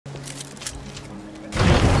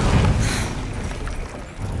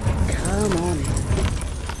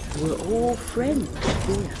We're all friends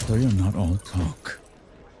here. So you're not all talk.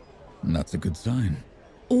 And that's a good sign.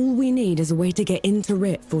 All we need is a way to get into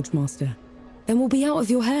Rit, Forge Master. Then we'll be out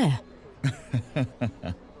of your hair.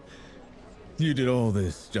 You did all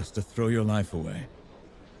this just to throw your life away.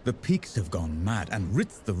 The Peaks have gone mad, and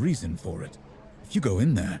Rit's the reason for it. If you go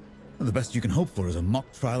in there, the best you can hope for is a mock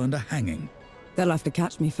trial and a hanging. They'll have to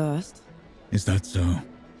catch me first. Is that so?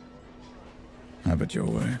 Have it your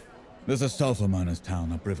way. There's a sulfur miner's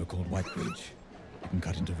town upriver called Whitebridge. You can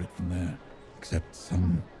cut into Rit from there. Except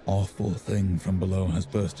some awful thing from below has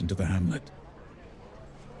burst into the hamlet.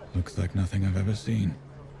 Looks like nothing I've ever seen.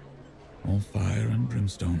 All fire and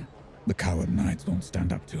brimstone. The coward knights won't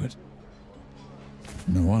stand up to it.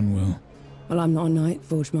 No one will. Well, I'm not a knight,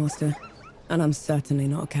 Forge Master. And I'm certainly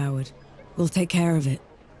not a coward. We'll take care of it.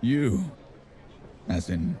 You? As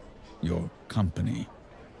in, your company?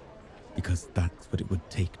 Because that's what it would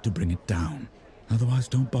take to bring it down. Otherwise,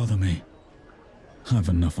 don't bother me. I've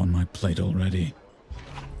enough on my plate already.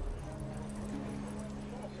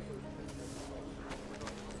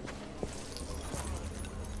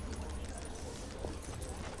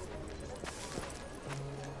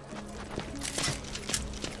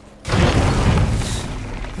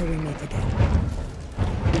 Here we meet again.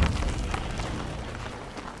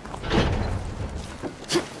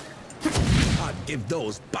 I'd give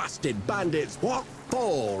those bastard bandits what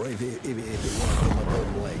for if it wasn't on my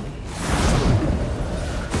bottom leg.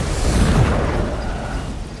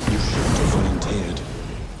 You shouldn't have volunteered.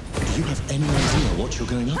 Do you have any idea what you're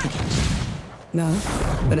going up against? No,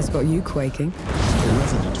 but it's got you quaking. The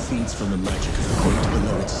Revenant feeds from the magic of the great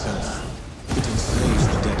below itself. It enslaves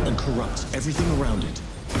the dead and corrupts everything around it.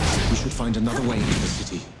 We should find another way into the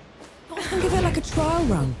city. Think of it like a trial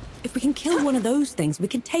run. If we can kill one of those things, we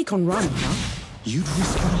can take on Rama, huh? You'd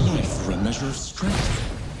risk your life for a measure of strength.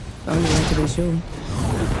 Only way to be sure.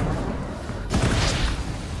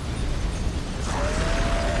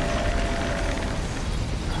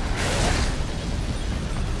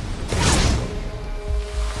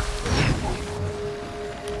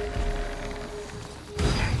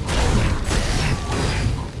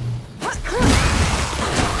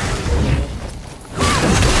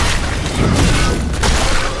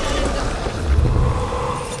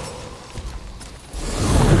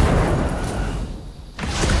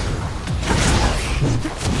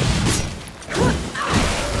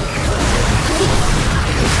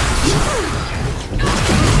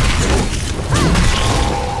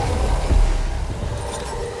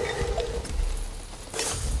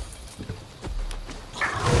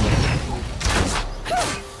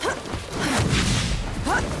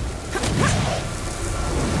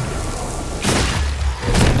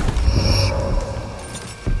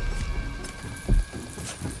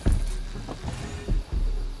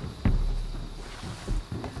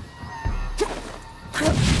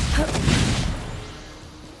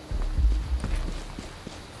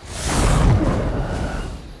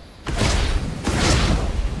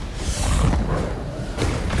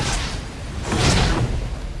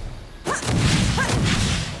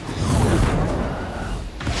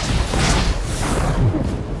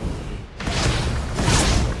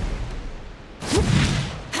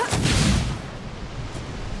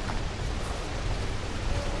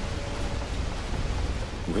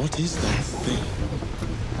 What is that thing?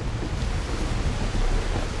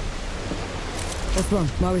 What's wrong?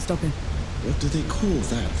 Why are we stopping? What do they call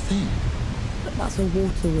that thing? That's a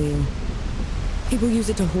water wheel. People use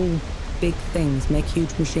it to haul big things, make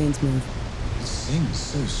huge machines move. It sings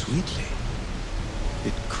so sweetly.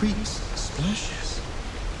 It creaks, splashes.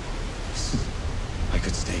 I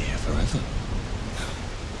could stay here forever.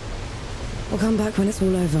 We'll come back when it's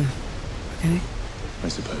all over, okay? I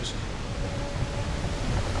suppose.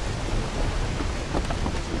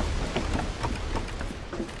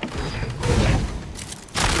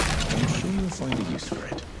 I'm sure you'll find a use for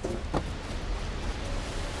it.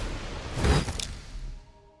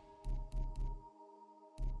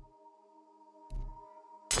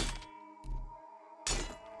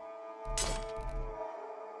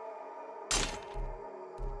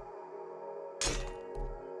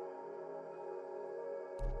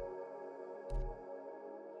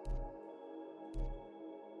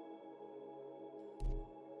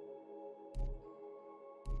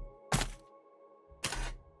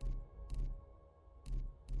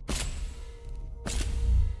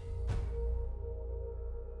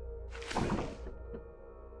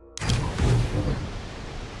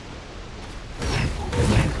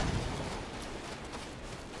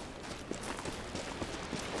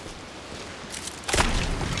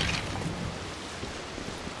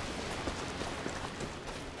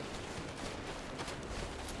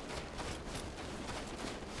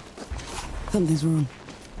 Something's wrong.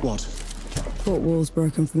 What? Fort wall's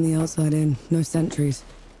broken from the outside in. No sentries.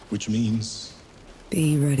 Which means...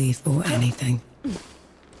 Be ready for anything.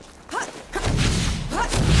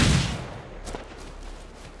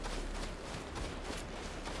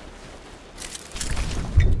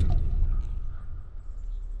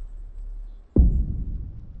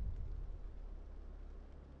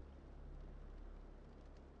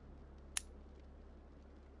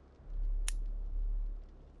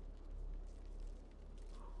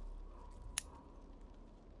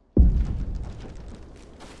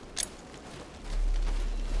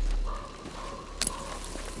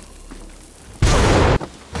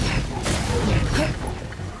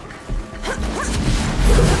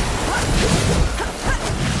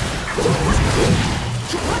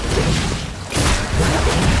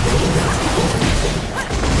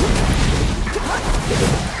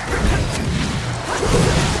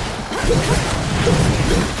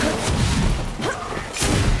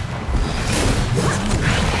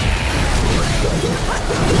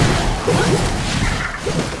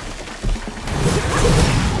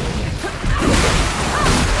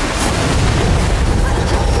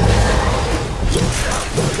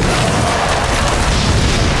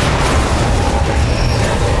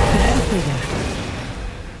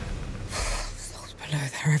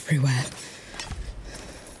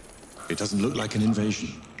 It doesn't look like an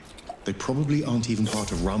invasion. They probably aren't even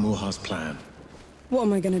part of Ramuha's plan. What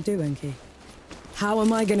am I gonna do, Enki? How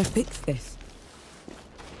am I gonna fix this?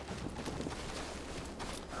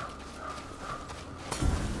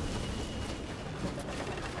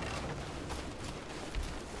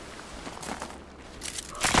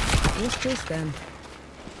 What's this then?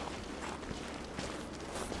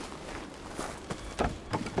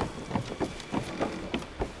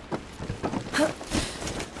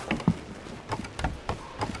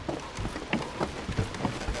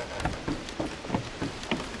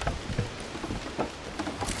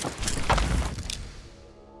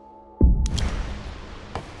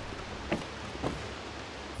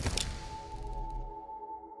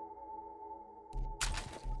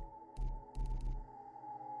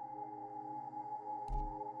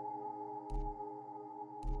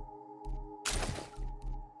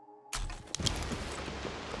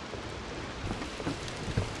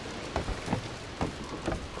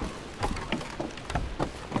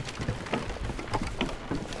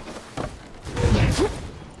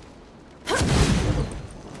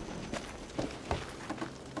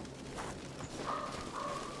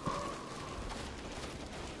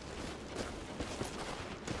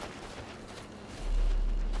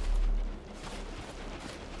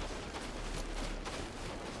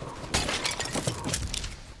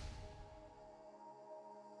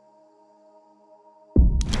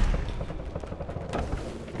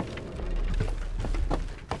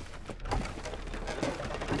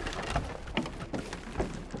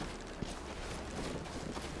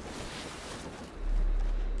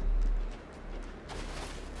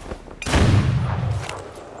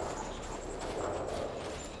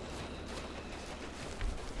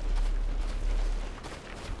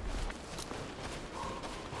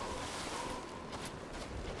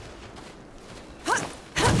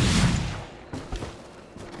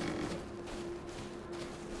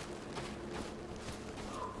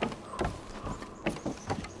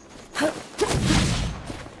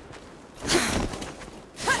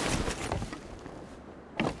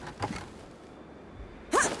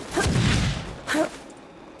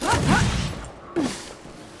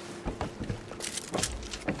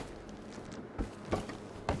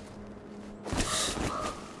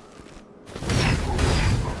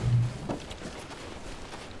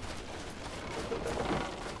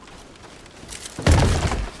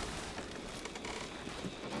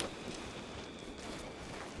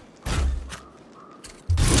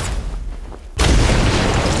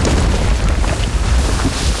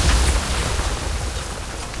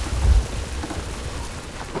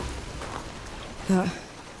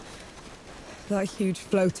 That huge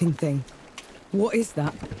floating thing. What is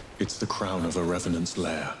that? It's the crown of a revenant's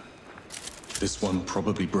lair. This one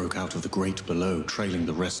probably broke out of the great below, trailing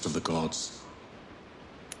the rest of the gods.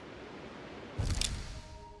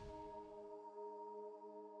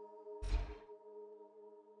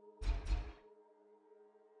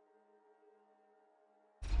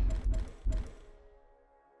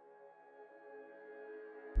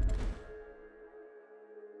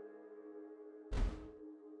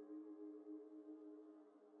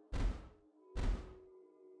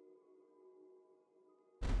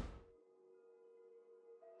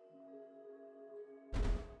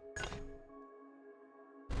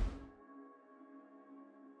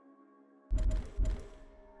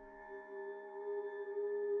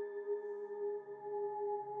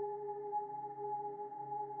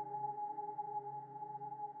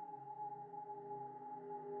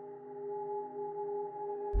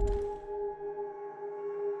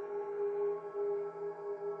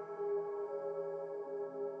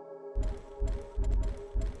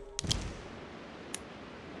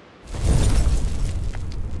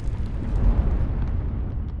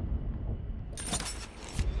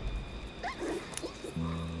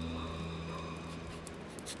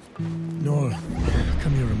 Nor,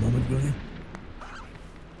 come here a moment, will you?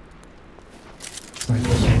 Sight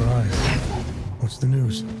for sore eyes. What's the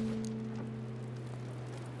news?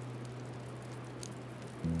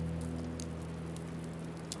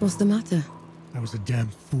 What's the matter? I was a damn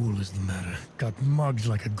fool is the matter. Got mugged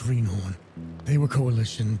like a greenhorn. They were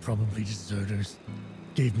coalition, probably deserters.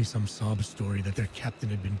 Gave me some sob story that their captain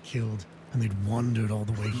had been killed, and they'd wandered all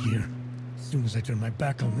the way here. As soon as I turned my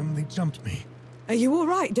back on them, they jumped me. Are you all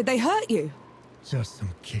right? Did they hurt you? Just some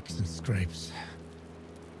kicks and scrapes.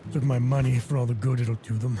 Took my money for all the good it'll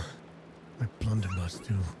do them. My blunderbuss,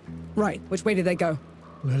 too. Right. Which way did they go?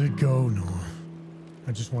 Let it go, Nor.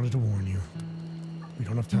 I just wanted to warn you. We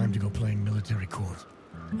don't have time to go playing military court.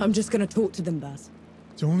 I'm just gonna talk to them, Baz.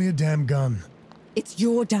 It's only a damn gun. It's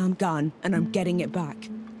your damn gun, and I'm getting it back.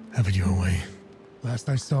 Have it your way. Last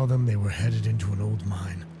I saw them, they were headed into an old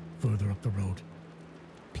mine, further up the road.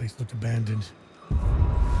 Place looked abandoned.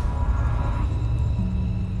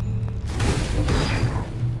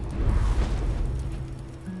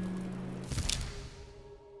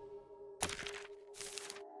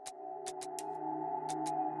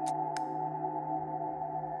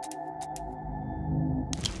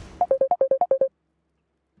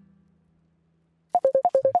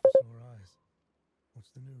 What's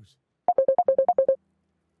the news?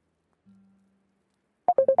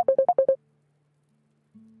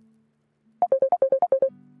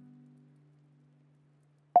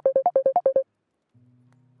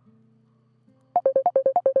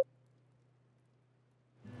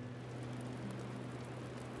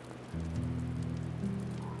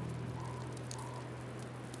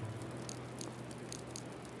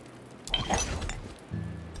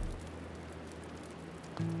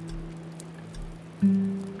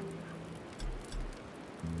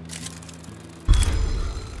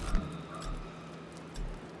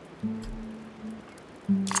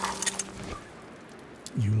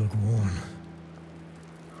 You look worn.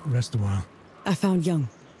 Rest a while. I found Young.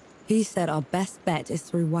 He said our best bet is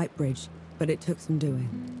through Whitebridge, but it took some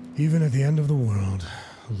doing. Even at the end of the world,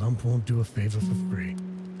 a lump won't do a favor for free.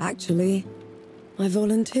 Actually, I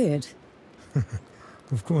volunteered.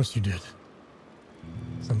 Of course you did.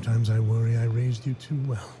 Sometimes I worry I raised you too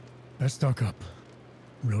well. Best stock up.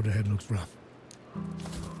 Road ahead looks rough.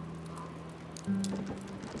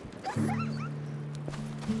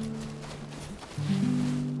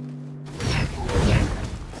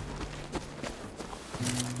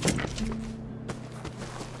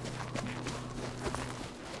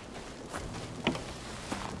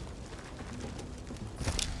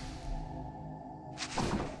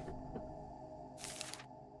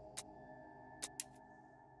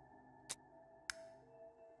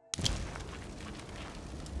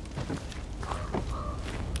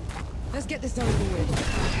 Let's get this over with.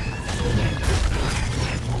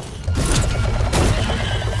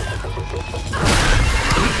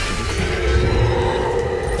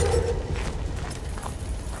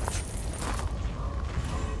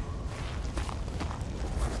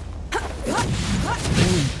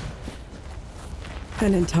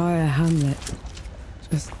 An entire hamlet.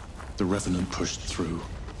 Just... The Revenant pushed through,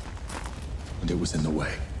 and it was in the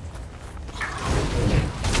way.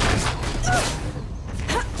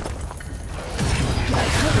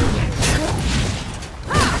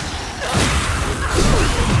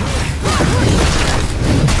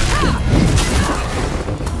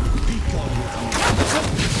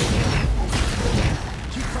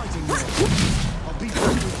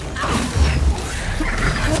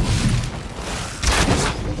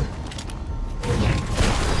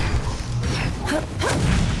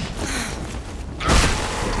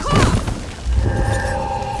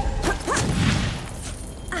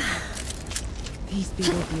 Peace be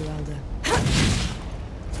with you, Elder.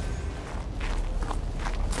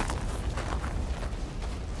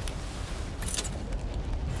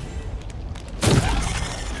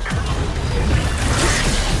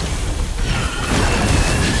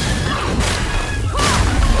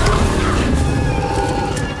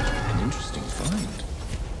 An interesting find.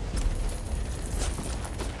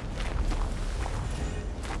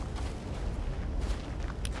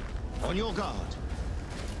 On your guard.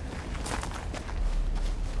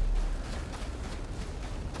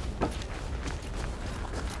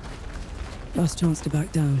 Last chance to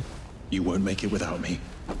back down. You won't make it without me.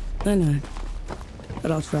 I know.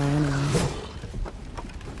 But I'll try anyway.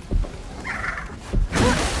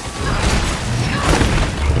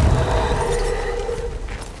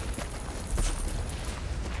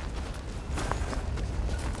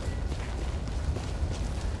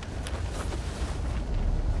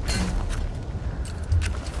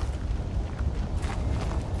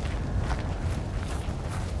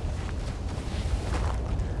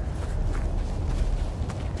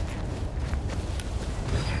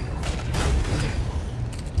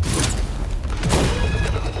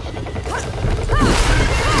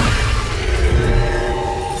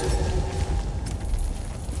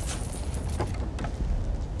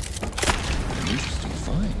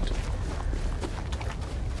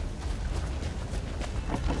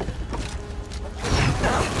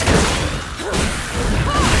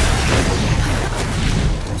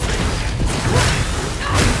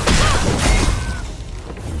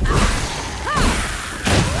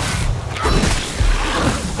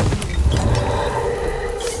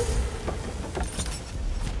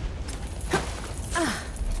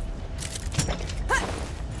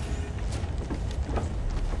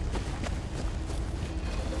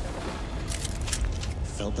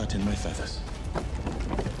 felt that in my feathers.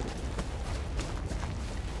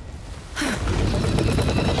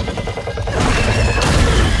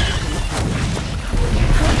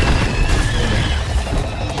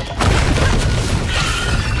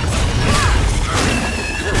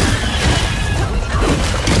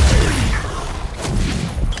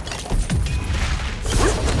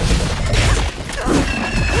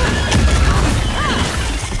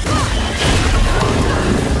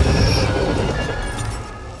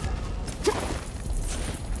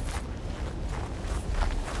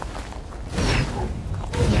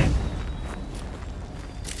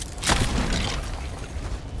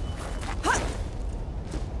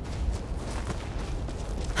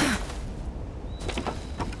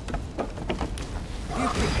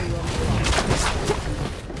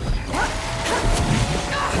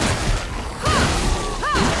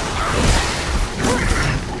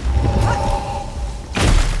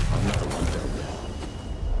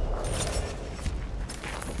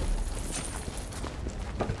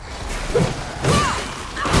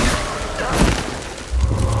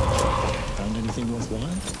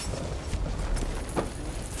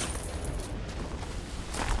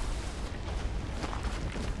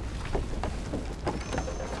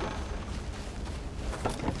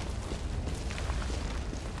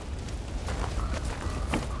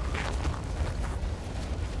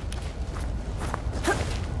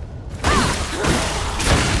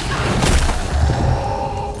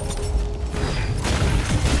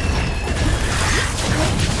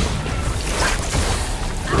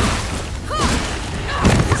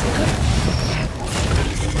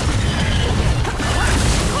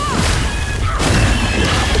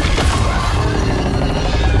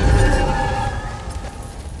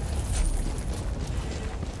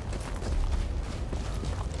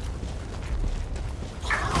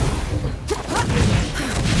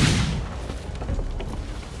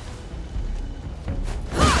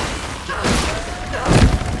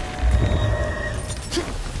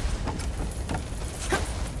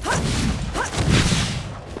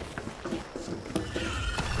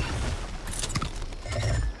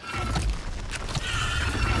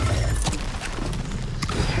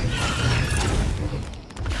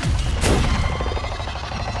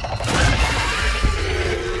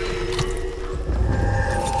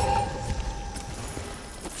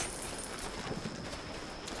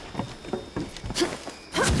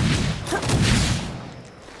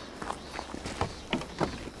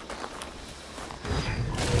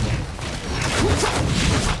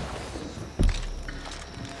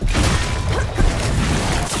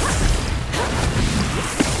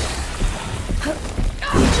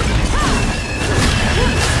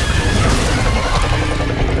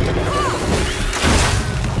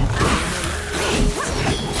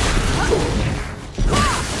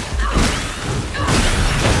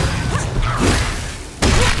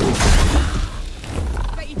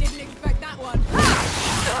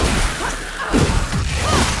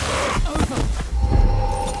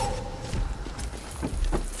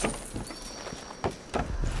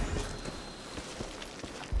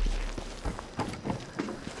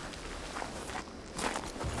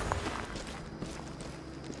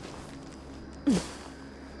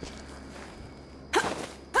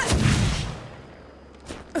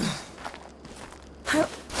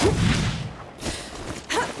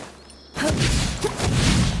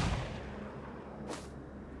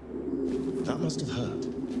 Must have hurt.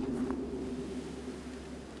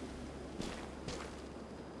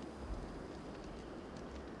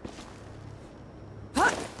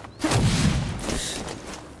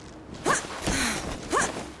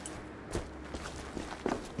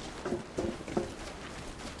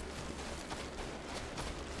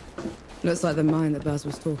 Looks like the mine that Baz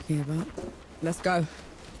was talking about. Let's go.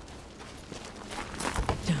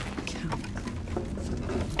 Don't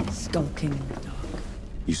count. Skulking in the dark.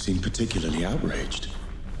 You seem particularly outraged.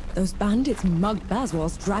 Those bandits mugged Baz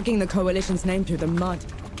whilst dragging the Coalition's name through the mud.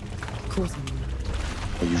 Of course I'm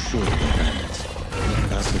mad. Are you sure they were bandits?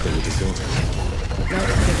 Baz said they were deserters. No, it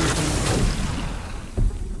didn't seem.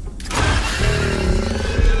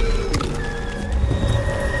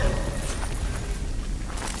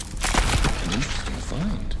 An interesting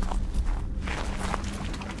find.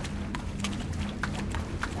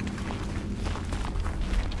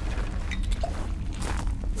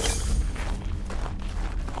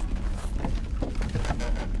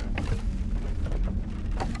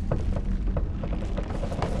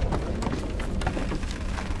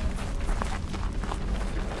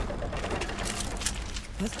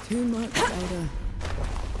 That's too much, Elder.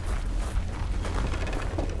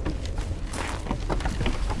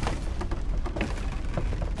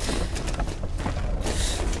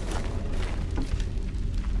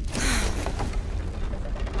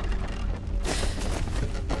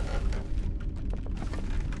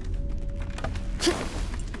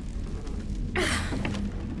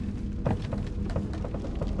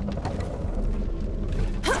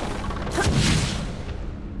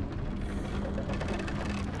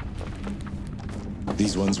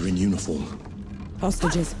 These ones are in uniform.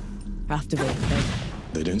 Hostages. Have to be.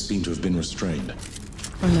 They don't seem to have been restrained.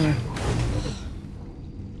 I know.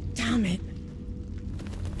 Damn it.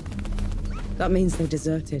 That means they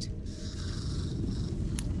deserted.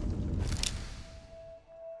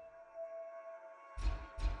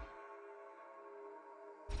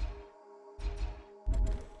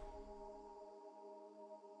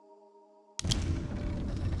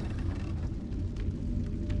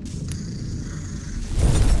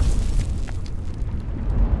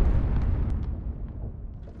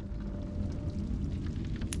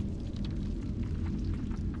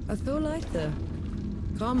 I feel lighter.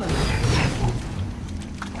 Calmer.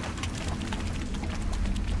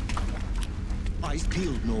 Eyes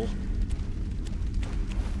peeled, Nor.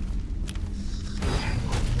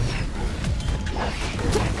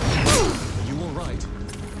 Are you all right?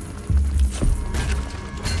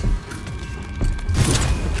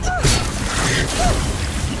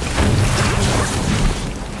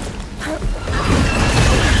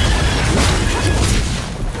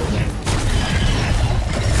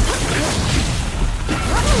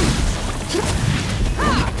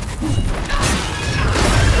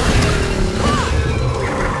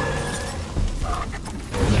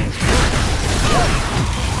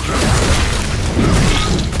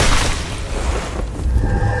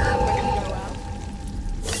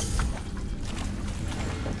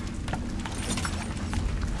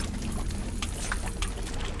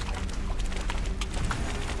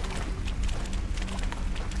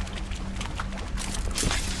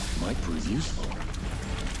 Might prove useful.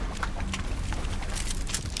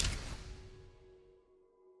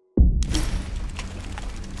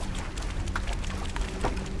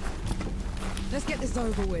 Let's get this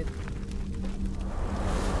over with.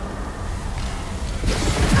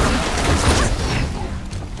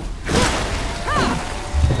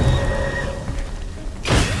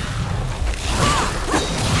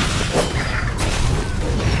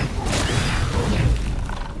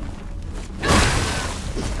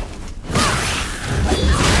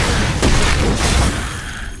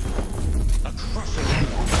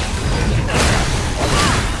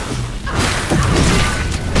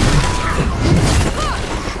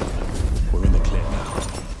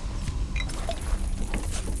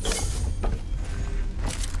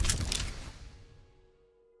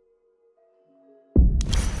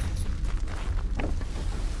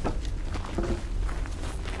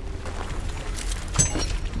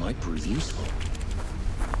 Might prove useful.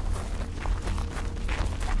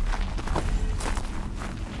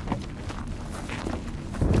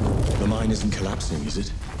 The mine isn't collapsing, is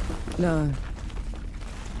it? No.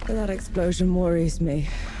 But that explosion worries me.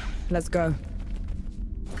 Let's go.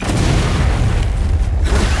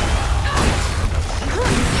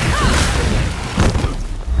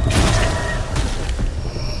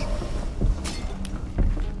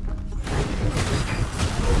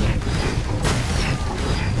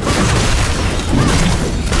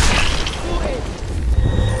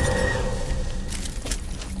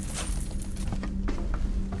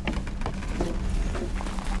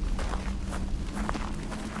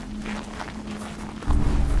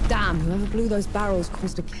 Damn, whoever blew those barrels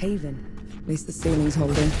caused a cave-in. At least the ceiling's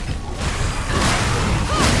holding.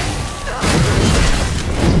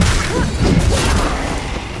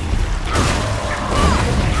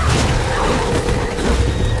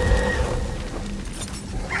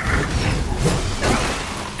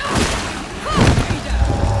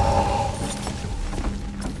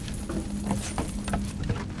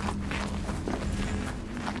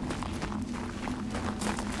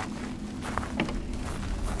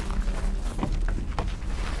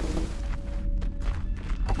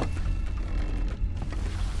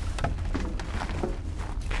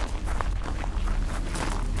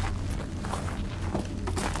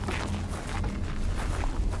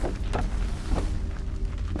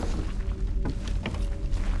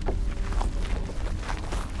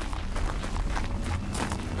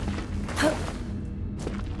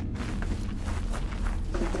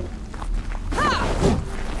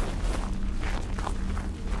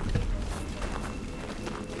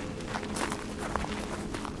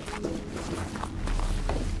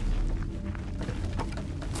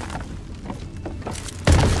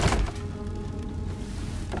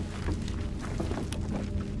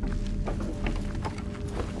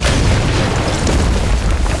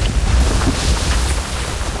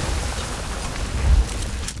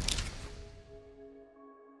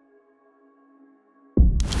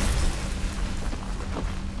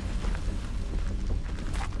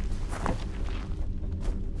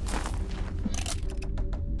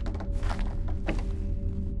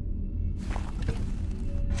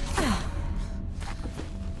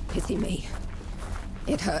 pity me.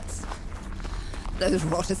 It hurts. Those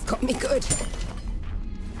rotters got me good.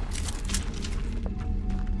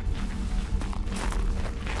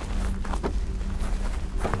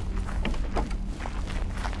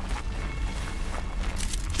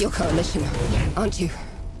 You're coalition, aren't you?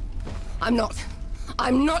 I'm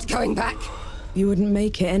not going back. You wouldn't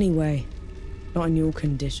make it anyway. Not in your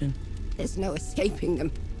condition. There's no escaping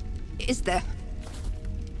them, is there?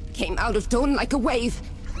 Came out of dawn like a wave.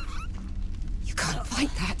 You can't fight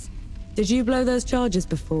that. Did you blow those charges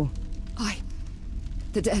before?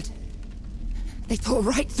 The dead. They tore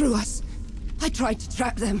right through us. I tried to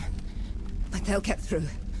trap them, but they'll get through.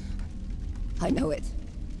 I know it.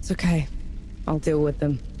 It's okay. I'll deal with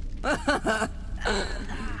them.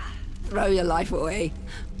 Throw your life away.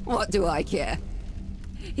 What do I care?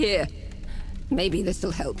 Here, maybe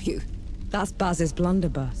this'll help you. That's Baz's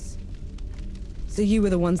blunderbuss. So you were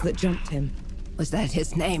the ones that jumped him? Was that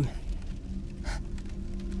his name?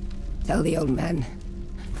 Tell the old man.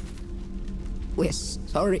 We're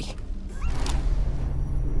sorry.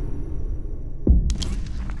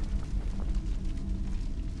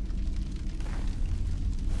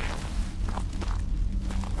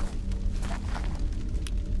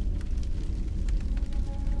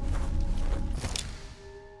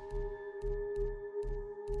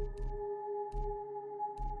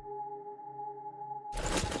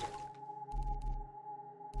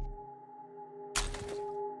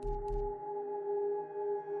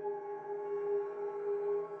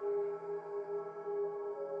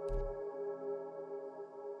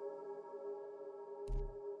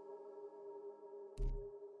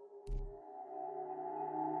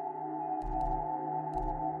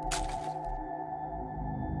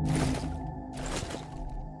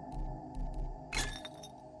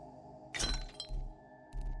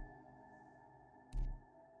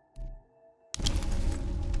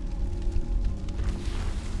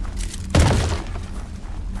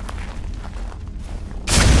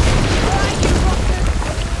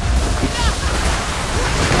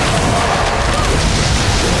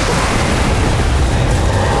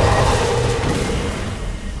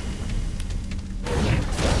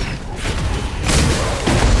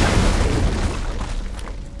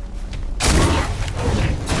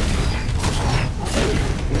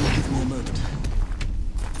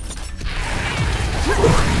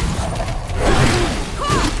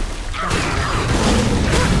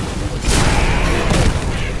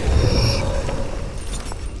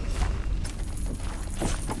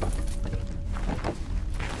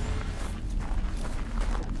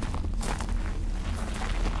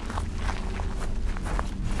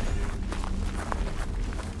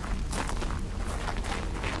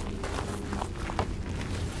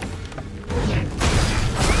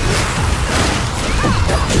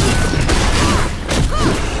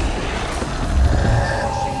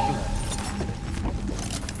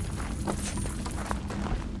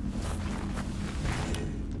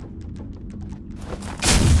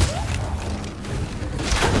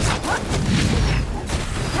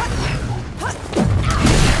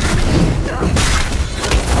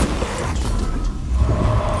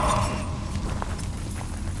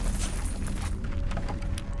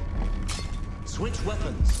 Switch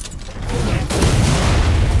weapons.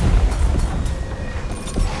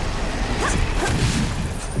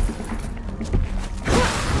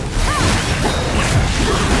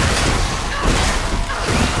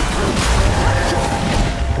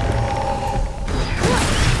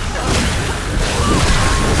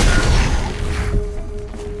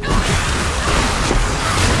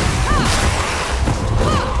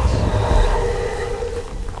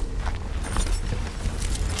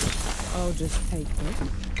 I'll just take it.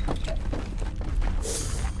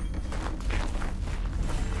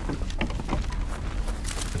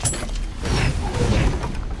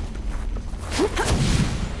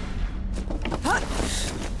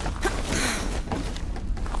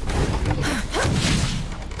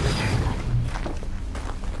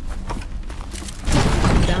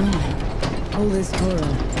 Damn. All this horror,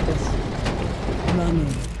 this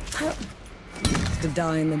running. To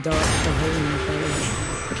die in the dark, the hole in the belly.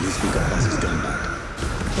 At least we got Buzz's gun back.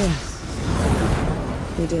 Yes,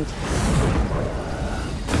 we did.